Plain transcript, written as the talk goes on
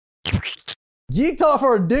Geeked off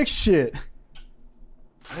our dick shit.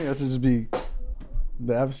 I think that should just be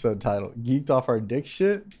the episode title. Geeked off our dick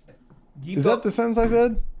shit? Is that the sentence I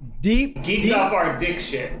said? Geeked off our dick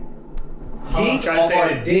shit. Geeked off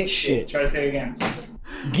our dick shit. Try to say it again.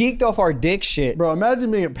 Geeked off our dick shit. Bro,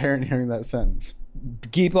 imagine being a parent hearing that sentence.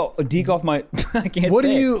 Geek off my... I can't What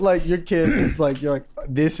say do it. you, like, your kid is like, you're like,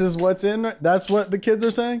 this is what's in there? That's what the kids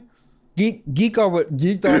are saying? Geeked Geeked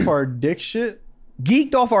off our dick shit?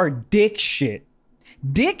 Geeked off our dick shit.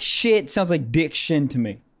 Dick shit sounds like diction to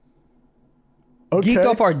me. Okay. Geeked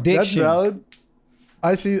off our dick That's shit. valid.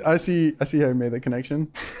 I see how you made that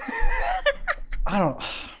connection. I don't...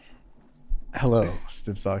 Hello,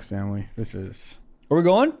 Stiff Socks family. This is... Are we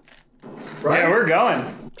going? Right. Yeah, we're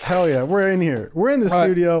going. Hell yeah, we're in here. We're in the All right.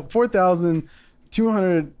 studio.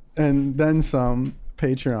 4,200 and then some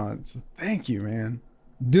Patreons. Thank you, man.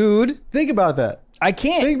 Dude, Think about that. I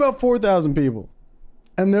can't. Think about 4,000 people.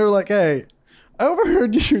 And they're like, hey, I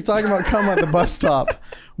overheard you talking about come at the bus stop.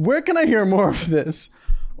 Where can I hear more of this?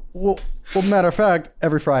 Well, matter of fact,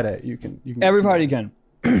 every Friday you can Everybody can.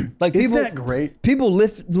 Like Isn't people, that great? people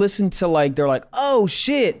listen to like, they're like, oh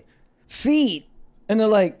shit, feet. And they're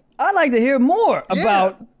like, I'd like to hear more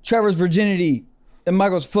about Trevor's virginity and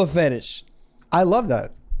Michael's foot fetish. I love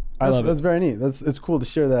that. I love it. That's very neat. It's cool to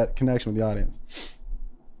share that connection with the audience.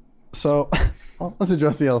 So let's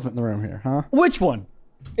address the elephant in the room here, huh? Which one?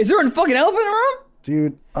 Is there a fucking elephant in the room?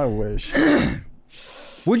 Dude, I wish.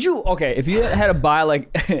 Would you, okay, if you had to buy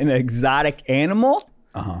like an exotic animal,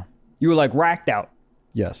 you were like racked out.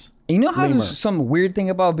 Yes. And you know how Lemur. there's some weird thing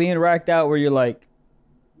about being racked out where you're like,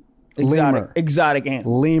 Lemur. exotic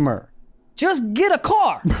animal. Lemur. Just get a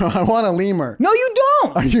car. I want a lemur. No, you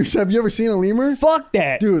don't. Have you ever seen a lemur? Fuck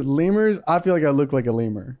that. Dude, lemurs, I feel like I look like a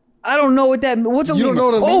lemur. I don't know what that. What's a You lemur?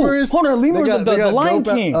 don't know what a lemur is? Hold on, a lemur is They the got Lion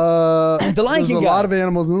dope- King. The Lion King There's a guy. lot of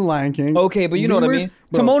animals in the Lion King. Okay, but you know what I Lemurs? mean.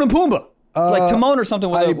 Bro, Timon and Pumbaa. Like Timon or something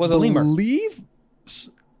was a lemur. I believe...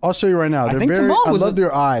 I'll show you right now. They're think very... Timon I was love a-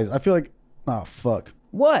 their eyes. I feel like... Oh, fuck.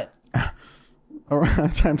 What? All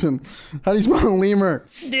right, time to... How do you spell lemur?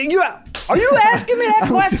 Are you asking me that I'm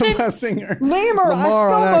the question? best singer. Lemur. Lamar on I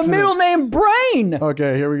spelled my accident. middle name Brain.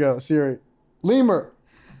 Okay, here we go. Siri. Lemur.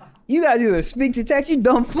 You gotta do the speak to text. You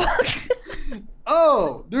dumb fuck.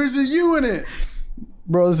 Oh, there's a U in it.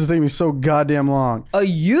 Bro, this is taking me so goddamn long. A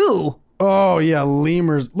U. Oh, yeah,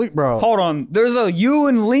 lemurs. Look, bro. Hold on. There's a U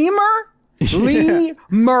in lemur.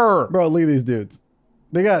 Lemur. Bro, look at these dudes.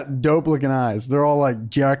 They got dope looking eyes. They're all like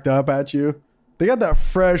jacked up at you. They got that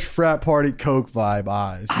fresh frat party Coke vibe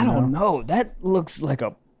eyes. I don't know. That looks like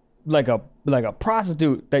a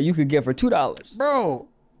prostitute that you could get for $2. Bro,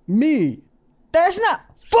 me. That's not.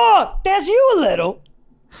 Fuck. That's you a little.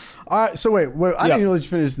 All right, so wait. I Yeah. didn't even let you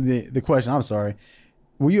finish the question. I'm sorry.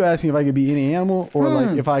 Were you asking if I could be any animal or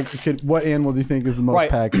like if I could, what animal do you think is the most Right.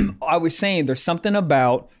 packaged? I was saying there's something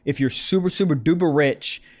about if you're super, super duper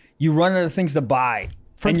rich, you run out of things to buy.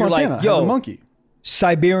 French and you're Montana like, has yo, a monkey.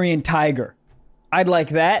 Siberian tiger. I'd like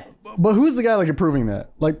that. But who's the guy like approving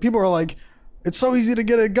that? Like people are like, it's so easy to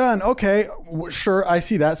get a gun. Okay, sure, I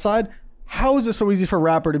see that side. How is it so easy for a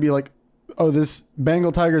rapper to be like, oh, this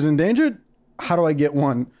Bengal tiger's endangered? How do I get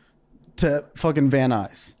one to fucking Van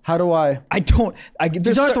Nuys? How do I? There's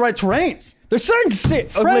These aren't the right terrains. There's certain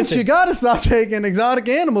shit. Friends, you gotta stop taking exotic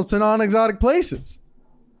animals to non-exotic places.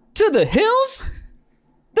 To the hills?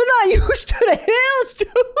 They're not used to the hills,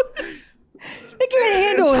 dude. They can't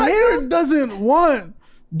handle A a tiger hill. doesn't want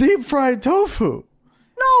deep fried tofu.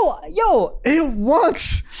 No, yo, It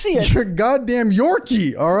wants See it. your goddamn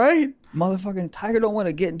Yorkie, all right? motherfucking tiger don't want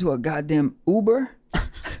to get into a goddamn Uber.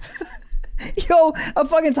 Yo, a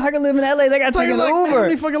fucking tiger live in LA. They got to take Tiger's an like, man, how Uber.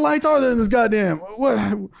 many fucking lights are there in this goddamn?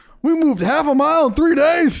 What? We moved half a mile in 3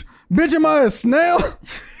 days. Bitch, am I a snail?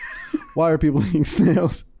 Why are people eating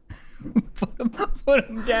snails? Put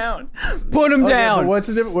him down. Put him Okay, down. but what's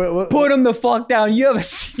the difference? Put him the fuck down. You have a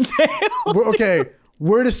snail. Okay,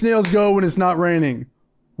 where do snails go when it's not raining?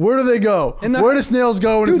 Where do they go? Where do snails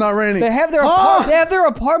go when it's not raining? They have their they have their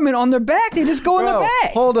apartment on their back. They just go in the Bro,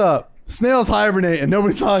 back. hold up. Snails hibernate and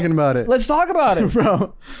nobody's talking about it. Let's talk about it. Bro,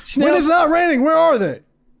 when Snails- it's not raining, where are they?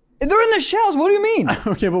 They're in the shells. What do you mean?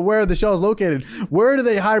 Okay, but where are the shells located? Where do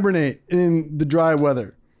they hibernate in the dry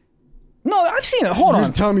weather? No, I've seen it. Hold You're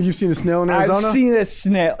on. telling me you've seen a snail in Arizona? I've seen a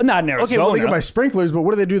snail. Not in Arizona. Okay, well, they go by sprinklers, but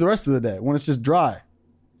what do they do the rest of the day when it's just dry?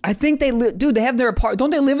 I think they live. Dude, they have their apartment. Don't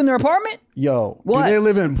they live in their apartment? Yo, What? do they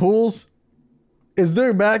live in pools? Is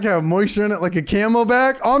their back have moisture in it like a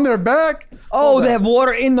camelback on their back? Oh, Hold they up. have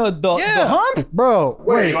water in the hump? Bro,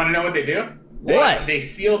 wait. You want to know what they do? What? They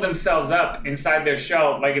seal themselves up inside their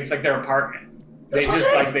shell like it's like their apartment. They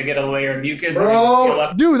just like they get a layer of mucus. and they Bro, fill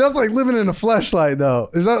up. dude, that's like living in a fleshlight, though.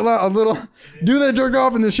 Is that a little? Do they jerk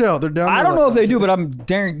off in the shell? They're down. I there don't know like, if they do, but I'm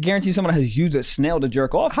guarantee someone has used a snail to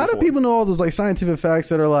jerk off. How do before. people know all those like scientific facts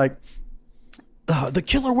that are like, the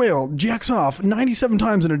killer whale jacks off 97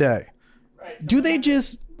 times in a day? Right. Do they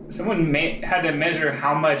just? Someone had to measure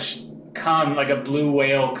how much cum like a blue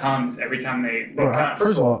whale comes every time they.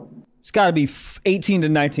 First of all, It's got to be 18 to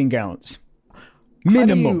 19 gallons.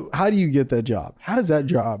 Minimum. how do you get that job? How does that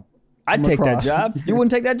job? I'd come take across? that job. You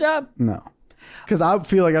wouldn't take that job? No, because I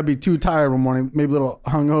feel like I'd be too tired one morning, maybe a little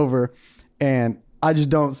hungover, and I just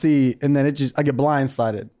don't see, and then I get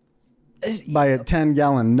blindsided by a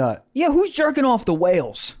 10-gallon nut. Yeah, who's jerking off the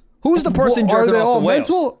whales? Who's the person Well, jerking are they off all the whales?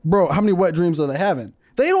 mental, bro? How many wet dreams are they having?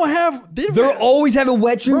 They don't have. They're always having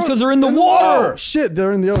wet dreams because they're in the water. Shit,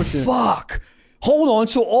 they're in the ocean. Fuck. Hold on.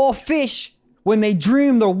 So all fish, when they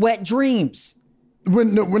dream, they're wet dreams.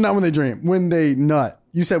 Not when they dream. When they nut.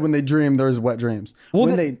 You said when they dream, there's wet dreams. Well,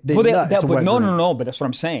 when they nut, it's a wet no, dream. no. But that's what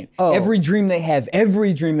I'm saying. Oh. Every dream they have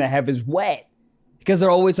is wet because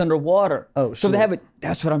they're always underwater. Oh, so they sure. have it.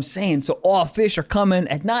 That's what I'm saying. So all fish are coming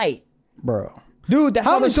at night, Bro. dude. That's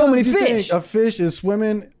how many there's so many times do you fish. think a fish is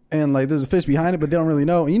swimming and like there's a fish behind it, but they don't really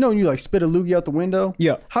know? And you know when you like spit a loogie out the window?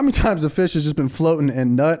 Yeah. How many times a fish has just been floating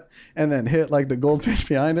and nut and then hit like the goldfish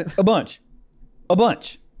behind it? A bunch.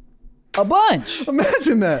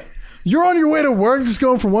 Imagine that. You're on your way to work, just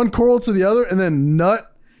going from one coral to the other, and then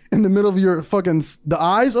nut in the middle of your fucking the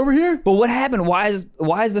eyes over here. But what happened? Why is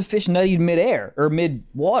the fish nutted midair or mid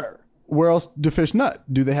water? Where else do fish nut?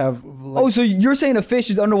 Do they have? Like, Oh, so you're saying a fish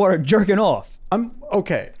is underwater jerking off? I'm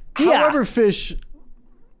okay. Yeah. However, fish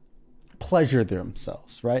pleasure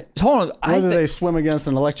themselves, right? Hold on. Whether they swim against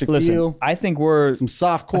an electric Listen, eel, I think we're. some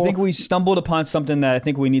soft I coral, think we stumbled upon something that I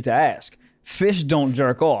think we need to ask. Fish don't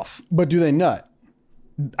jerk off. but do they nut?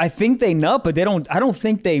 I think they nut, but they don't. I don't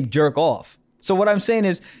think they jerk off. So what I'm saying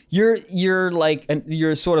is, you're like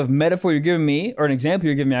your sort of metaphor you're giving me, or an example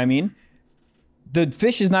you're giving me. I mean, the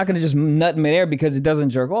fish is not going to just nut in midair because it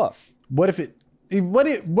doesn't jerk off. What if what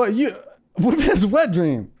if it's a wet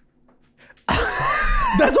dream?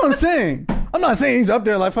 That's what I'm saying. I'm not saying he's up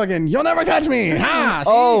there like fucking, you'll never catch me. Ha,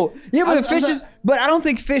 see? Oh, yeah, but I'm- if fish I'm is. not- But I don't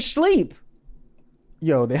think fish sleep.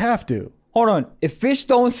 Yo, they have to. Hold on. If fish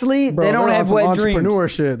don't sleep, Bro, they don't they're on have some wet dreams. entrepreneur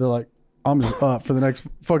shit. They're like, I'm just up for the next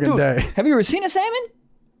fucking Dude, day. have you ever seen a salmon?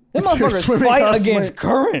 Them They're motherfuckers swimming fight upswing. against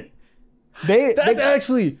current. They That's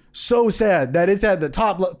actually so sad that it's at the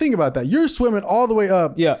top. Think about that. You're swimming all the way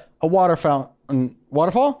up Yeah. a waterfall? All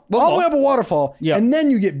the way up a waterfall, Yeah. and then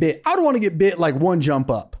you get bit. I don't want to get bit like one jump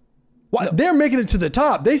up. Why? They're making it to the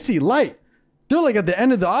top. They see light. They're like at the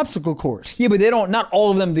end of the obstacle course. Yeah, but they don't. Not all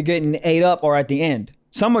of them to getting ate up or at the end.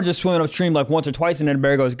 Some are just swimming upstream like once or twice, and then the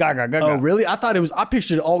bear goes gaga gaga. Oh, really? I thought it was. I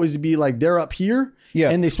pictured it always to be like they're up here, Yeah.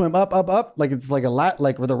 and they swim up, like it's like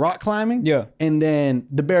like with a rock climbing, Yeah. And then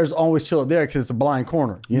the bears always chill there because it's a blind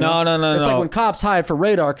corner. You know? No. It's like when cops hide for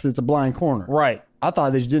radar because it's a blind corner. Right. I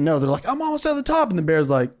thought they just didn't know. They're like, I'm almost at the top, and the bear's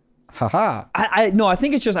like, haha. No. I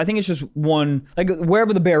think it's just one like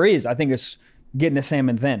wherever the bear is. I think it's getting the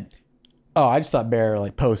salmon then. Oh, I just thought bear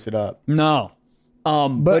like posted up. No.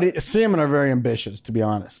 But salmon are very ambitious, to be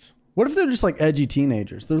honest. What if they're just like edgy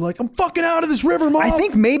teenagers? They're like, I'm fucking out of this river, mom. I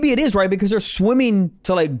think maybe it is right because they're swimming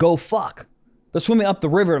to like go fuck. They're swimming up the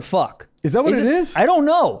river to fuck. Is that what it is? I don't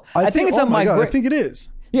know. I think it's oh a my God, I migrate. think it is.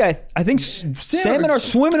 Yeah, I think salmon are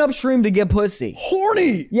swimming upstream to get pussy.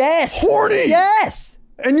 Horny. Yes. Horny. Yes.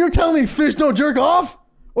 And you're telling me fish don't jerk off?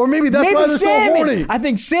 Or maybe that's why Maybe they're salmon. so horny. I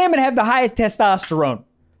think salmon have the highest testosterone.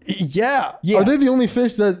 Yeah. Yeah. Are they the only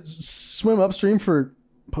fish that swim upstream for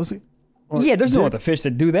pussy? Or Yeah, there's no dick? other fish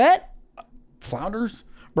that do that. Flounders?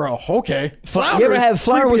 Bro, okay. You ever have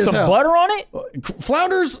flounder creepy with as some hell. butter on it?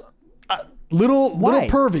 Flounders, little Why?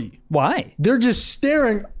 pervy. Why? They're just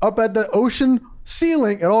staring up at the ocean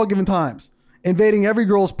ceiling at all given times, invading every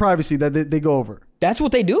girl's privacy that they go over. That's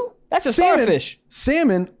what they do? That's a starfish.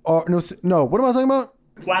 Salmon are no. What am I talking about?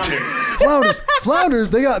 Flounders. Flounders.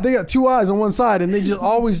 They got two eyes on one side, and they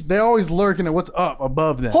always lurking at what's up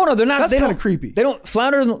above them. Hold on, they're not. That's they kind don't- of creepy,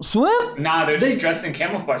 Flounders don't swim? Nah, they're just dressed in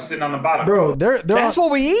camouflage, sitting on the bottom. bro. They're That's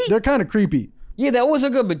what we eat? They're kind of creepy. Yeah, that was a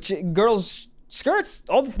good, but girls' skirts.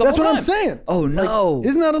 All, the That's whole what I'm time. saying. Oh, no.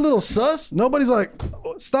 Isn't that a little sus? Nobody's like,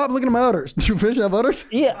 stop looking at my udders. Do fish have udders?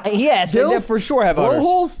 Yeah, yes, they Gills? for sure have udders.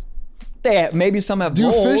 Blowholes? Maybe some have Do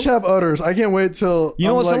blowholes. fish have udders? I can't wait till You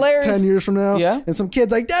know what's like hilarious? 10 years from now. Yeah. And some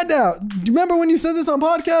kid's like, Dad, now, do you remember when you said this on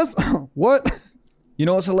podcast? What? You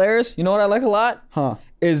know what's hilarious? You know what I like a lot? Huh.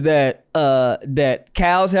 Is that that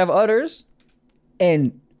cows have udders,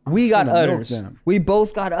 and we got finna milk udders. them. We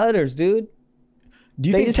both got udders, dude. Do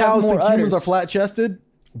you They think just have cows more think humans udders. are flat chested?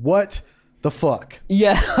 What the fuck,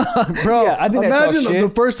 Yeah, bro? Yeah, I think that's imagine all the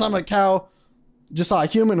shit. first time a cow just saw a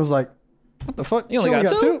human and was like, "What the fuck? You only She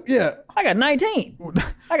got two? Yeah. I got 19.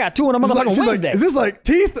 I got 2 on a She's like, motherfucking Wednesday. is this like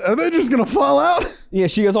teeth? Are they just gonna fall out? Yeah,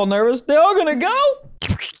 she gets all nervous. They're all gonna go.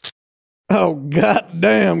 Oh,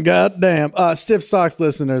 goddamn. Stiff Socks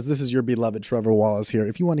listeners, this is your beloved Trevor Wallace here.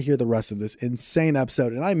 If you want to hear the rest of this insane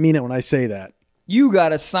episode, and I mean it when I say that, You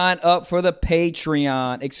gotta sign up for the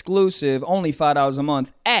Patreon exclusive, only $5 a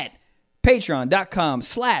month at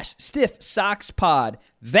patreon.com/stiffsockspod.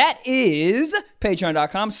 That is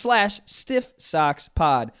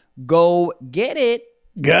patreon.com/stiffsockspod. Go get it.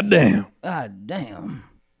 goddamn. God damn.